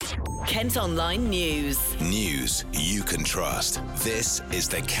Kent Online News. News you can trust. This is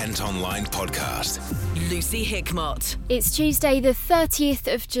the Kent Online Podcast. Lucy Hickmott. It's Tuesday the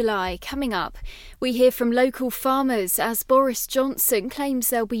 30th of July. Coming up, we hear from local farmers as Boris Johnson claims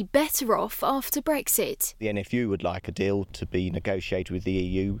they'll be better off after Brexit. The NFU would like a deal to be negotiated with the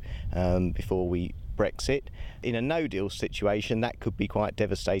EU before we Brexit. In a no-deal situation, that could be quite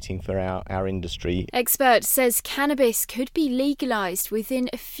devastating for our industry. Expert says cannabis could be legalised within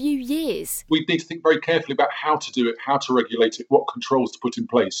a few years. We need to think very carefully about how to do it, how to regulate it, what controls to put in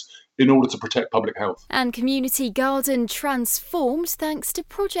place in order to protect public health. And community garden transformed thanks to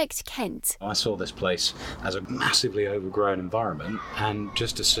Project Kent. I saw this place as a massively overgrown environment, and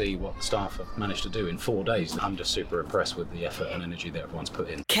just to see what the staff have managed to do in 4 days, I'm just super impressed with the effort and energy that everyone's put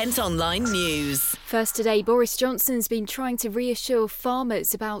in. Kent Online News. First today, Boris Johnson's been trying to reassure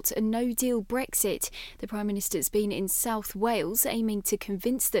farmers about a no-deal Brexit. The Prime Minister's been in South Wales aiming to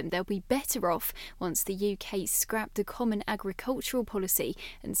convince them they'll be better off once the UK scrapped the Common Agricultural Policy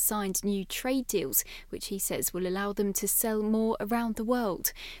and signed new trade deals, which he says will allow them to sell more around the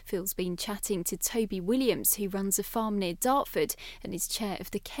world. Phil's been chatting to Toby Williams, who runs a farm near Dartford and is chair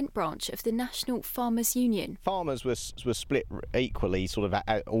of the Kent branch of the National Farmers Union. Farmers were split equally, sort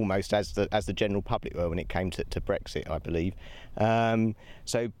of almost as the general public were when it came to Brexit, I believe.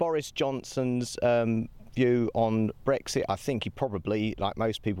 So Boris Johnson's view on Brexit, I think he probably, like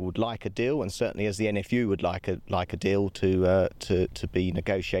most people, would like a deal, and certainly as the NFU would like a deal to be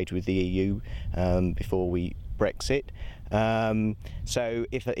negotiated with the EU before we Brexit. So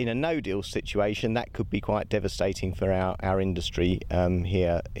if in a no-deal situation, that could be quite devastating for our industry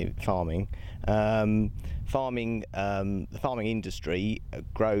here in farming. The farming industry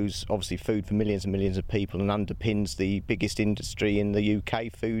grows obviously food for millions and millions of people and underpins the biggest industry in the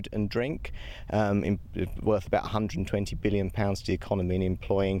UK, food and drink, worth about £120 billion to the economy and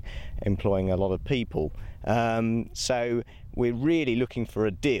employing a lot of people. So we're really looking for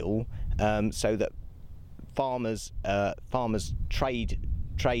a deal so that farmers' trade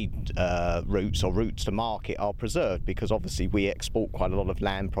routes or routes to market are preserved, because obviously we export quite a lot of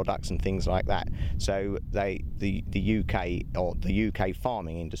land products and things like that. So the UK or the UK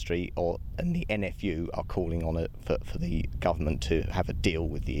farming industry and the NFU are calling on it for the government to have a deal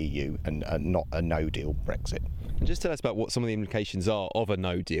with the EU and not a no-deal Brexit. And just tell us about what some of the implications are of a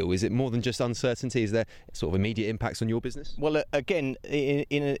no deal. Is it more than just uncertainty? Is there sort of immediate impacts on your business? Well, again, in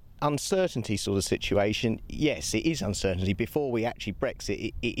an uncertainty sort of situation, yes, it is uncertainty. Before we actually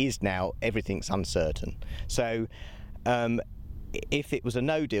Brexit, it is now, everything's uncertain. So if it was a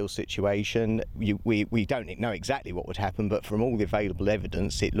no-deal situation, we don't know exactly what would happen, but from all the available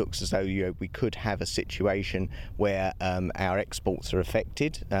evidence, it looks as though we could have a situation where our exports are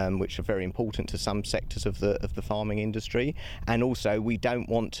affected, which are very important to some sectors of the farming industry, and also we don't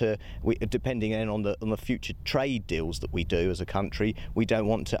want to, depending on the future trade deals that we do as a country, we don't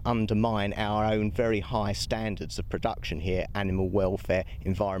want to undermine our own very high standards of production here, animal welfare,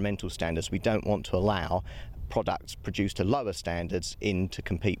 environmental standards. We don't want to allow products produced to lower standards to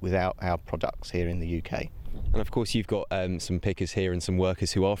compete with our products here in the UK. And of course you've got some pickers here and some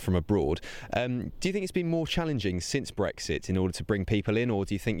workers who are from abroad. Do you think it's been more challenging since Brexit in order to bring people in, or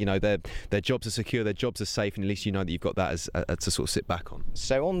do you think their jobs are secure, their jobs are safe, and at least that you've got that as to sort of sit back on?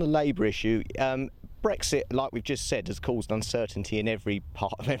 So on the labour issue, Brexit, like we've just said, has caused uncertainty in every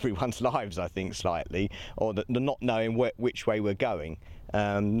part of everyone's lives, I think, slightly, or the not knowing which way we're going.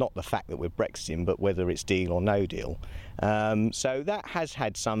 Not the fact that we're Brexiting, but whether it's deal or no deal. So that has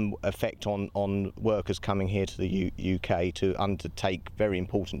had some effect on workers coming here to the UK to undertake very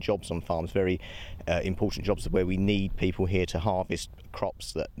important jobs on farms, very important jobs where we need people here to harvest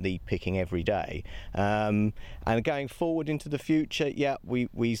crops that need picking every day. And going forward into the future,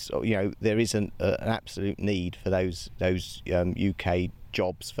 there is an absolute need for those UK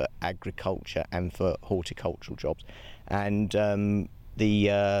jobs for agriculture and for horticultural jobs. And so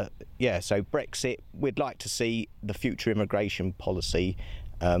Brexit, we'd like to see the future immigration policy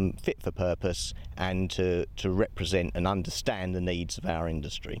fit for purpose and to represent and understand the needs of our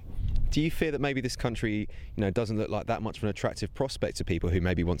industry. Do you fear that maybe this country, doesn't look like that much of an attractive prospect to people who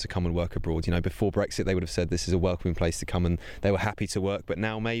maybe want to come and work abroad? Before Brexit, they would have said this is a welcoming place to come and they were happy to work. But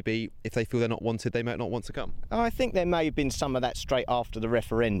now maybe if they feel they're not wanted, they might not want to come. I think there may have been some of that straight after the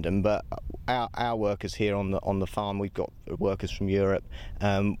referendum, but our workers here on the farm, we've got workers from Europe.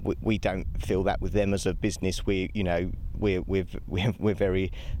 We don't feel that with them as a business. We're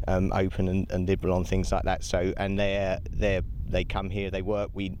very open and liberal on things like that. So they come here, they work.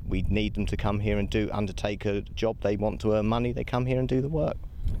 We need them to come here and undertake a job. They want to earn money. They come here and do the work.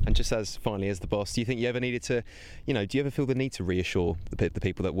 And just as finally, as the boss, do you think you ever needed to, do you ever feel the need to reassure the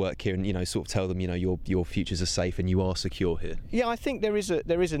people that work here and, sort of tell them, your futures are safe and you are secure here? Yeah, I think there is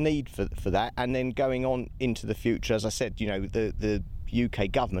a need for that. And then going on into the future, as I said, the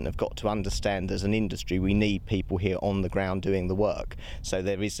UK government have got to understand as an industry we need people here on the ground doing the work. So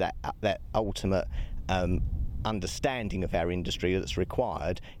there is that ultimate understanding of our industry that's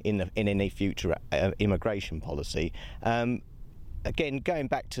required in any future immigration policy. Again, going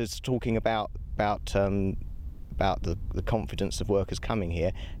back to talking about the confidence of workers coming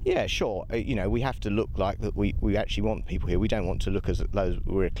here, yeah, sure, we have to look like that we actually want people here. We don't want to look as though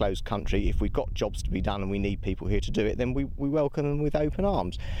we're a closed country. If we've got jobs to be done and we need people here to do it, then we welcome them with open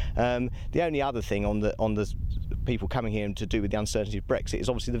arms. The only other thing on the people coming here and to do with the uncertainty of Brexit is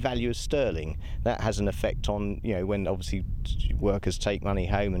obviously the value of sterling. That has an effect on, when obviously workers take money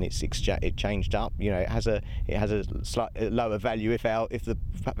home and it's changed up, it has a slightly lower value if the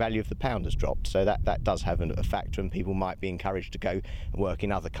value of the pound has dropped. So that does have a factor, and people might be encouraged to go and work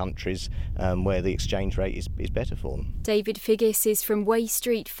in other countries where the exchange rate is better for them. David Figgis is from Way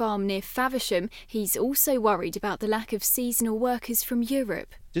Street Farm near Faversham. He's also worried about the lack of seasonal workers from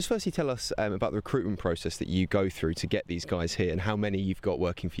Europe. Just firstly tell us about the recruitment process that you go through to get these guys here and how many you've got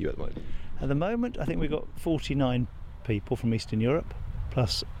working for you at the moment. At the moment, I think we've got 49 people from Eastern Europe,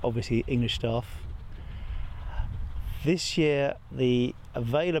 plus obviously English staff. This year, the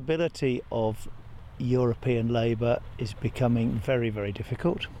availability of European labour is becoming very, very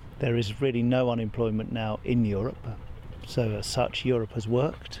difficult. There is really no unemployment now in Europe, so as such, Europe has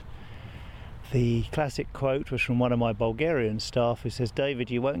worked. The classic quote was from one of my Bulgarian staff who says,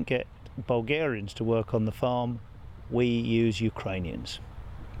 "David, you won't get Bulgarians to work on the farm, we use Ukrainians."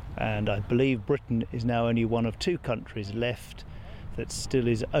 And I believe Britain is now only one of 2 countries left that still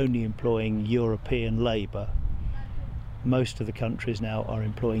is only employing European labour. Most of the countries now are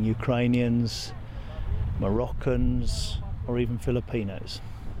employing Ukrainians, Moroccans, or even Filipinos.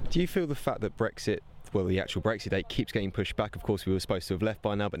 Do you feel the fact that the actual Brexit date keeps getting pushed back? Of course, we were supposed to have left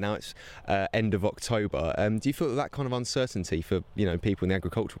by now, but now it's end of October. Do you feel that kind of uncertainty for people in the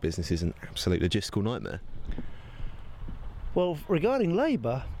agricultural business is an absolute logistical nightmare? Well, regarding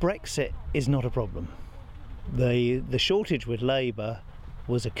labour, Brexit is not a problem. The shortage with labour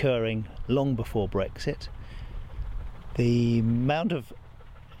was occurring long before Brexit. The amount of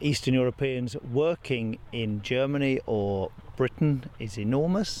Eastern Europeans working in Germany or Britain is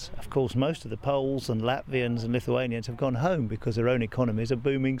enormous. Of course, most of the Poles and Latvians and Lithuanians have gone home because their own economies are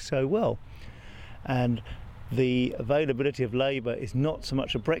booming so well. And the availability of labour is not so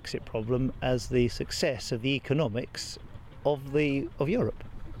much a Brexit problem as the success of the economics of Europe.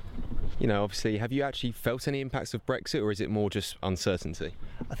 Obviously, have you actually felt any impacts of Brexit, or is it more just uncertainty?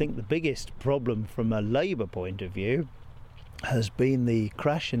 I think the biggest problem from a labour point of view has been the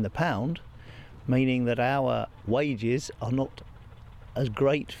crash in the pound, meaning that our wages are not as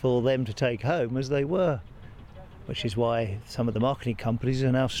great for them to take home as they were, which is why some of the marketing companies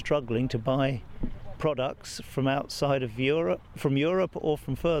are now struggling to buy products from outside of Europe, or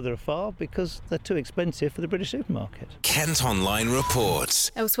from further afar, because they're too expensive for the British supermarket. Kent Online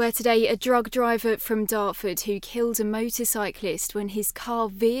reports. Elsewhere today, a drug driver from Dartford who killed a motorcyclist when his car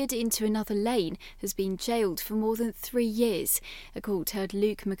veered into another lane has been jailed for more than 3 years. A court heard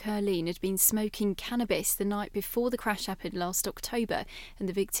Luke McCurleen had been smoking cannabis the night before the crash happened last October, and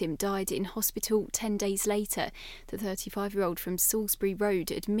the victim died in hospital 10 days later. The 35-year-old from Salisbury Road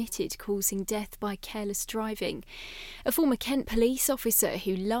admitted causing death by careless driving. A former Kent police officer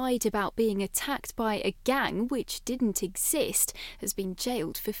who lied about being attacked by a gang which didn't exist has been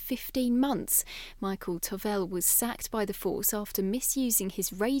jailed for 15 months. Michael Tovell was sacked by the force after misusing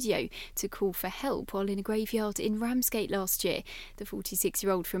his radio to call for help while in a graveyard in Ramsgate last year. The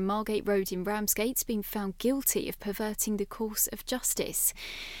 46-year-old from Margate Road in Ramsgate's been found guilty of perverting the course of justice.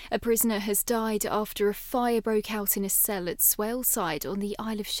 A prisoner has died after a fire broke out in a cell at Swaleside on the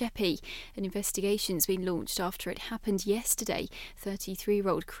Isle of Sheppey. An investigation has been launched after it happened yesterday.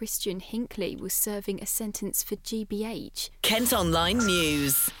 33-year-old Christian Hinckley was serving a sentence for GBH. Kent Online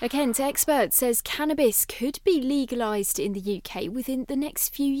News. A Kent expert says cannabis could be legalised in the UK within the next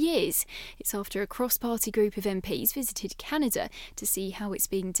few years. It's after a cross-party group of MPs visited Canada to see how it's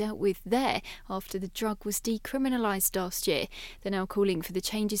being dealt with there after the drug was decriminalised last year. They're now calling for the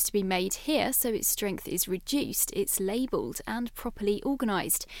changes to be made here so its strength is reduced, it's labelled and properly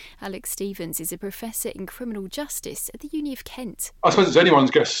organised. Alex Stevens is a professor in criminal justice at the Uni of Kent. I suppose it's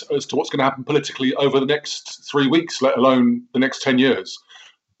anyone's guess as to what's going to happen politically over the next 3 weeks, let alone the next 10 years.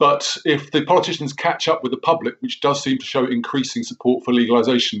 But if the politicians catch up with the public, which does seem to show increasing support for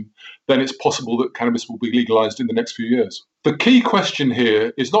legalisation, then it's possible that cannabis will be legalised in the next few years. The key question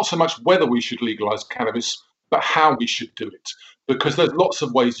here is not so much whether we should legalise cannabis, but how we should do it. Because there's lots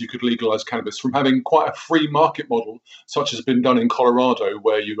of ways you could legalise cannabis, from having quite a free market model, such as has been done in Colorado,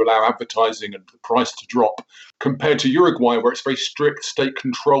 where you allow advertising and the price to drop, compared to Uruguay, where it's a very strict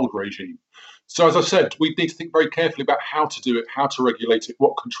state-controlled regime. So as I said, we need to think very carefully about how to do it, how to regulate it,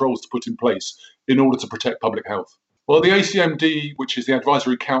 what controls to put in place in order to protect public health. Well, the ACMD, which is the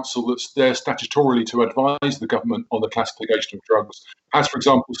advisory council that's there statutorily to advise the government on the classification of drugs, has, for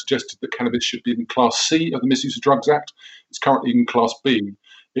example, suggested that cannabis should be in Class C of the Misuse of Drugs Act. It's currently in Class B.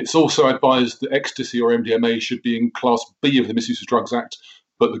 It's also advised that ecstasy or MDMA should be in Class B of the Misuse of Drugs Act,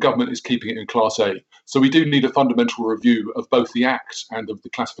 but the government is keeping it in Class A. So we do need a fundamental review of both the Act and of the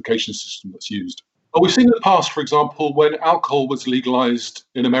classification system that's used. But we've seen in the past, for example, when alcohol was legalised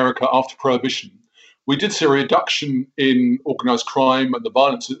in America after Prohibition, we did see a reduction in organised crime and the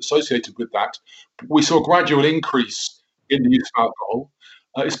violence associated with that. We saw a gradual increase in the use of alcohol,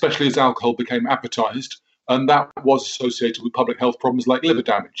 especially as alcohol became advertised, and that was associated with public health problems like liver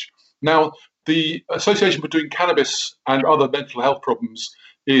damage. Now, the association between cannabis and other mental health problems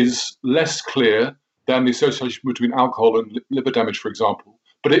is less clear than the association between alcohol and liver damage, for example.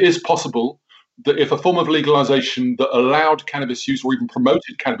 But it is possible that if a form of legalisation that allowed cannabis use or even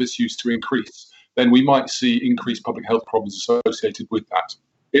promoted cannabis use to increase, then we might see increased public health problems associated with that.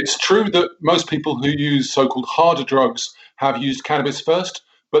 It's true that most people who use so-called harder drugs have used cannabis first,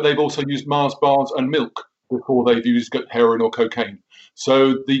 but they've also used Mars bars and milk before they've used heroin or cocaine.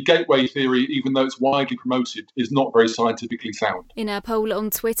 So the gateway theory, even though it's widely promoted, is not very scientifically sound. In our poll on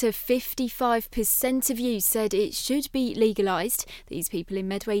Twitter, 55% of you said it should be legalised. These people in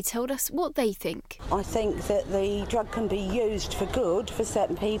Medway told us what they think. I think that the drug can be used for good for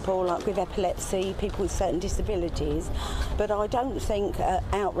certain people, like with epilepsy, people with certain disabilities, but I don't think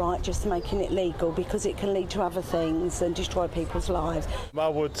outright just making it legal, because it can lead to other things and destroy people's lives. I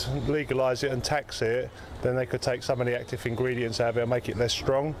would legalise it and tax it, then they could take some of the active ingredients out of it and make it less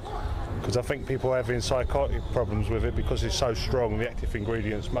strong, because I think people are having psychotic problems with it because it's so strong. The active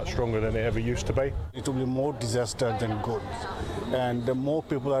ingredients much stronger than it ever used to be. It will be more disaster than good, and the more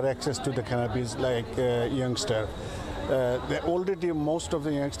people have access to the cannabis, like youngster, already most of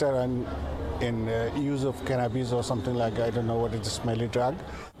the youngster are in use of cannabis or something like, I don't know what is a smelly drug.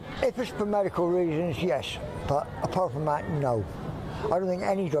 If it's for medical reasons, yes, but apart from that, no. I don't think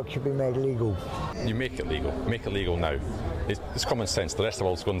any drug should be made legal. You make it legal now. It's common sense. The rest of the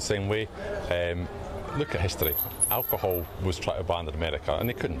world's going the same way. Look at history. Alcohol was tried to ban in America and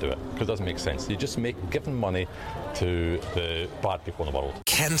they couldn't do it because it doesn't make sense. You just giving money to the bad people in the world.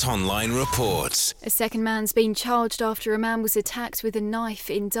 Kent Online reports. A second man's been charged after a man was attacked with a knife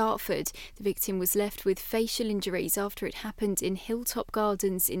in Dartford. The victim was left with facial injuries after it happened in Hilltop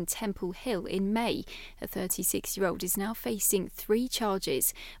Gardens in Temple Hill in May. A 36-year-old is now facing 3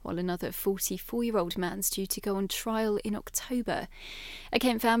 charges, while another 44-year-old man's due to go on trial in October. A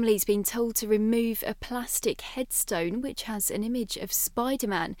Kent family's been told to remove a plastic headstone which has an image of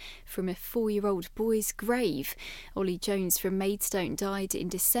Spider-Man from a 4-year-old boy's grave. Ollie Jones from Maidstone died in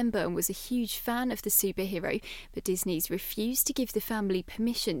December and was a huge fan of the superhero, but Disney's refused to give the family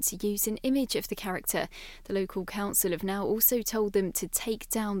permission to use an image of the character. The local council have now also told them to take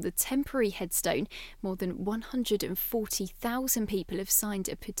down the temporary headstone. More than 140,000 people have signed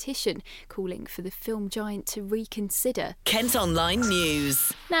a petition calling for the film giant to reconsider. Kent Online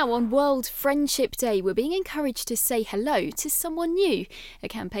News. Now, on World Friendship Day, we're being encouraged to say hello to someone new. A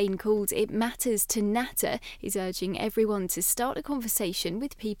campaign called It Matters to Natter is urging everyone to start a conversation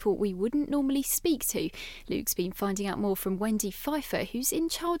with people we wouldn't normally speak to. Luke's been finding out more from Wendy Pfeiffer, who's in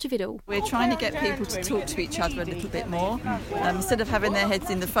charge of it all. We're trying to get people to talk to each other a little bit more. Instead of having their heads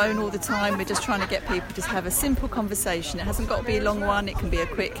in the phone all the time, we're just trying to get people to have a simple conversation. It hasn't got to be a long one, it can be a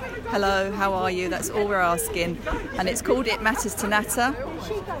quick hello, how are you? That's all we're asking. And it's called It Matters to Natter.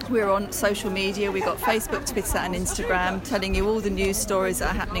 We're on social media, we've got Facebook, Twitter and Instagram telling you all the news stories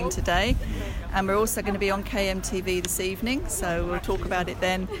that are happening today. And we're also going to be on KMTV this evening, so we'll talk about it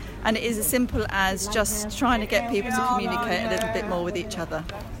then. And it is as simple as just trying to get people to communicate a little bit more with each other.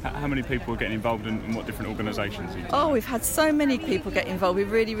 How many people are getting involved in what different organisations? Oh, we've had so many people get involved. We're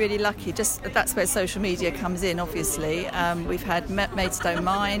really, really lucky. Just that's where social media comes in, obviously. We've had Maidstone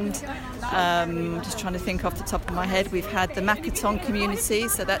Mind, just trying to think off the top of my head. We've had the Makaton community,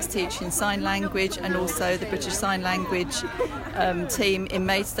 so that's teaching sign language, and also the British Sign Language team in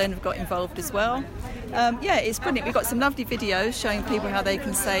Maidstone have got involved as well. Yeah, it's brilliant. We've got some lovely videos showing people how they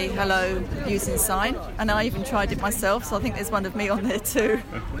can say hello using sign, and I even tried it myself, so I think there's one of me on there too.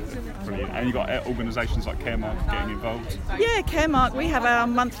 Brilliant. And you've got organisations like Caremark getting involved? Yeah, Caremark. We have our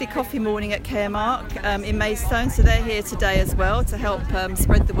monthly coffee morning at Caremark in Maidstone, so they're here today as well to help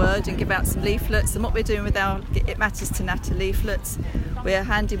spread the word and give out some leaflets. And what we're doing with our It Matters to Natter leaflets, we're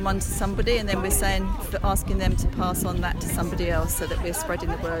handing one to somebody and then we're asking them to pass on that to somebody else so that we're spreading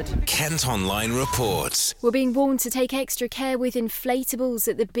the word. Kent Online reports. We're being warned to take extra care with inflatables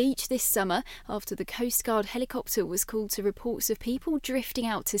at the beach this summer after the Coast Guard helicopter was called to reports of people drifting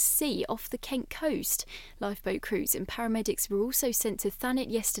out to sea off the Kent coast. Lifeboat crews and paramedics were also sent to Thanet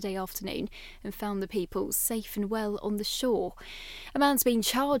yesterday afternoon and found the people safe and well on the shore. A man's been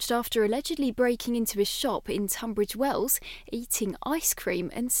charged after allegedly breaking into a shop in Tunbridge Wells, eating ice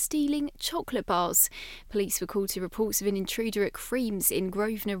cream and stealing chocolate bars. Police were called to reports of an intruder at Creams in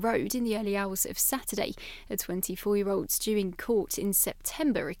Grosvenor Road in the early hours of Saturday. A 24-year-old's due in court in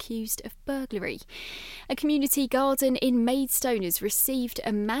September accused of burglary. A community garden in Maidstone has received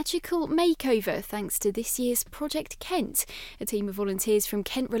a magical makeover thanks to this year's Project Kent. A team of volunteers from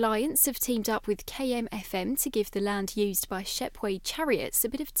Kent Reliance have teamed up with KMFM to give the land used by Shepway Chariots a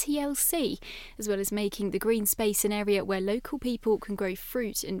bit of TLC, as well as making the green space an area where local people can grow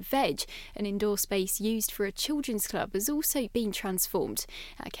fruit and veg. An indoor space used for a children's club has also been transformed.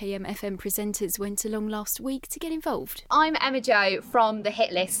 Our KMFM presenters went along last week to get involved. I'm Emma Jo from the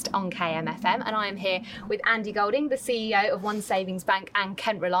Hit List on KMFM, and I am here with Andy Golding, the CEO of One Savings Bank and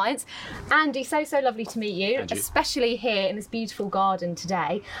Kent Reliance. Andy, so lovely to meet you, especially here in this beautiful garden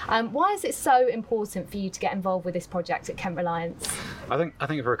today. Why is it so important for you to get involved with this project at Kent Reliance? I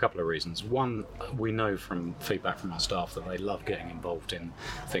think for a couple of reasons. One, we know from feedback from our staff that they love getting involved in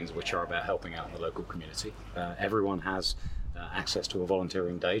things which are about helping out in the local community. Everyone has access to a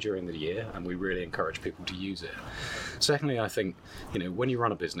volunteering day during the year, and we really encourage people to use it. Secondly, I think, when you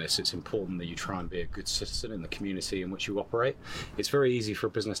run a business, it's important that you try and be a good citizen in the community in which you operate. It's very easy for a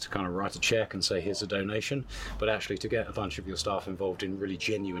business to kind of write a cheque and say, here's a donation, but actually to get a bunch of your staff involved in really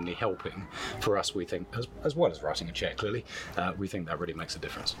genuinely helping, for us, we think, as well as writing a cheque, clearly, we think that really makes a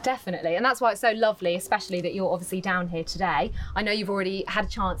difference. Definitely, and that's why it's so lovely, especially that you're obviously down here today. I know you've already had a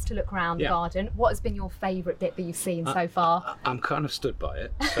chance to look around the garden. What has been your favourite bit that you've seen so far? I'm kind of stood by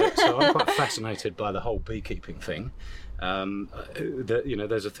it, so I'm quite fascinated by the whole beekeeping thing.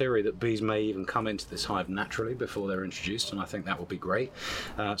 There's a theory that bees may even come into this hive naturally before they're introduced, and I think that would be great.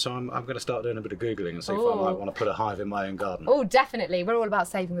 So I'm going to start doing a bit of Googling and see if I might want to put a hive in my own garden. Oh, definitely. We're all about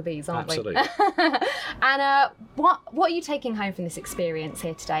saving the bees, aren't we? Absolutely. And what are you taking home from this experience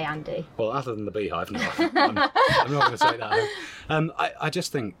here today, Andy? Well, other than the beehive, no, I'm not going to say that. I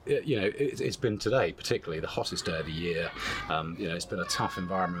just think, it's been today, particularly the hottest day of the year. It's been a tough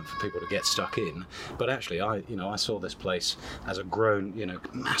environment for people to get stuck in. But actually, I saw this place as a grown,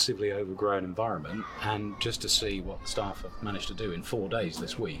 massively overgrown environment, and just to see what the staff have managed to do in 4 days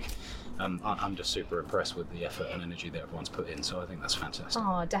this week. I'm just super impressed with the effort and energy that everyone's put in, so I think that's fantastic.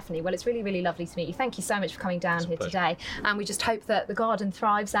 Oh, definitely. Well, it's really, really lovely to meet you. Thank you so much for coming down here today, and we just hope that the garden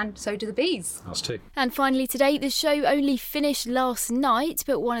thrives, and so do the bees. Us too. And finally today, the show only finished last night,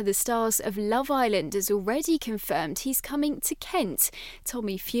 but one of the stars of Love Island has already confirmed he's coming to Kent.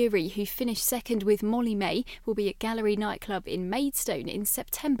 Tommy Fury, who finished second with Molly May, will be at Gallery Nightclub in Maidstone in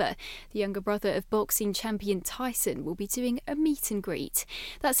September. The younger brother of boxing champion Tyson will be doing a meet and greet.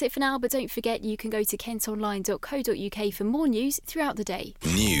 That's it for now, but don't forget you can go to kentonline.co.uk for more news throughout the day.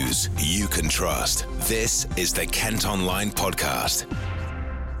 News you can trust. This is the Kent Online Podcast.